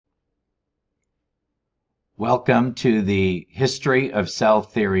Welcome to the History of Cell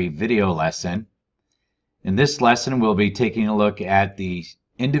Theory video lesson. In this lesson, we'll be taking a look at the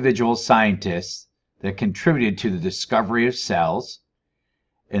individual scientists that contributed to the discovery of cells,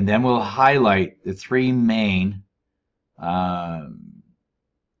 and then we'll highlight the three main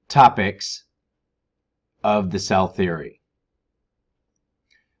topics of the cell theory.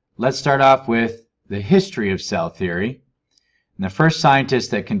 Let's start off with the history of cell theory. And the first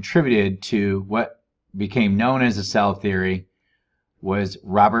scientist that contributed to what became known as the cell theory was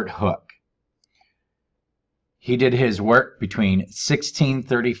Robert Hooke. He did his work between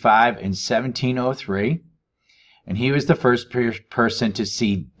 1635 and 1703, and he was the first person to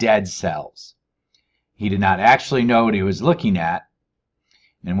see dead cells. He did not actually know what he was looking at,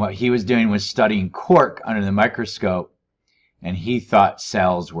 and what he was doing was studying cork under the microscope, and he thought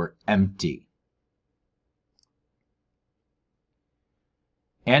cells were empty.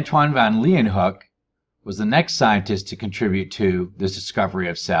 Antoine von Leeuwenhoek was the next scientist to contribute to the discovery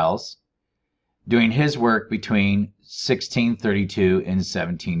of cells, doing his work between 1632 and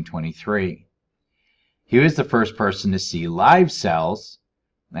 1723. He was the first person to see live cells,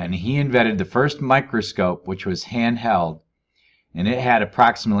 and he invented the first microscope, which was handheld, and it had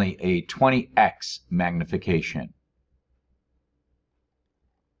approximately a 20x magnification.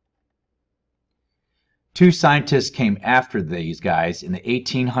 Two scientists came after these guys in the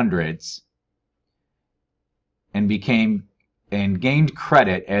 1800s and gained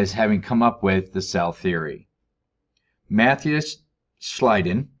credit as having come up with the cell theory. Matthias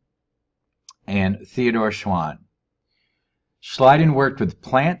Schleiden and Theodor Schwann. Schleiden worked with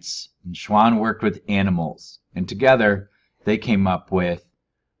plants and Schwann worked with animals, and together they came up with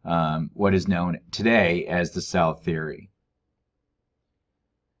what is known today as the cell theory.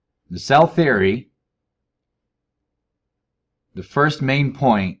 The cell theory, the first main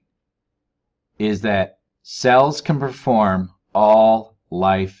point is that cells can perform all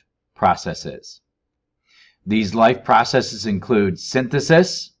life processes. These life processes include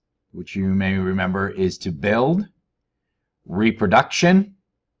synthesis, which you may remember is to build, reproduction,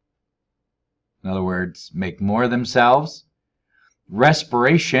 in other words, make more of themselves,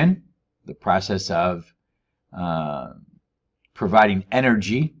 respiration, the process of providing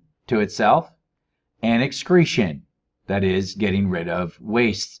energy to itself, and excretion, that is, getting rid of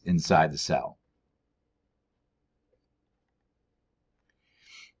waste inside the cell.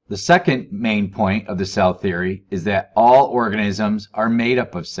 The second main point of the cell theory is that all organisms are made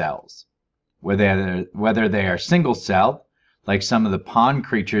up of cells. Whether they are single-celled, like some of the pond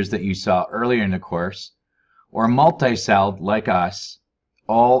creatures that you saw earlier in the course, or multi-celled like us,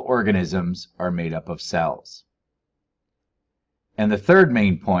 all organisms are made up of cells. And the third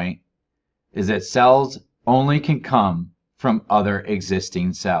main point is that cells only can come from other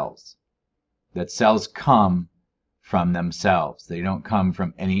existing cells. That cells come from themselves. They don't come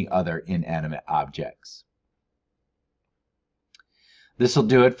from any other inanimate objects. This will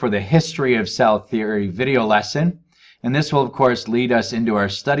do it for the History of Cell Theory video lesson, and this will of course lead us into our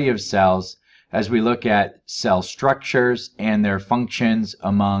study of cells as we look at cell structures and their functions,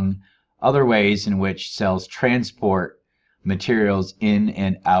 among other ways in which cells transport materials in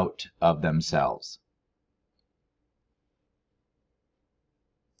and out of themselves.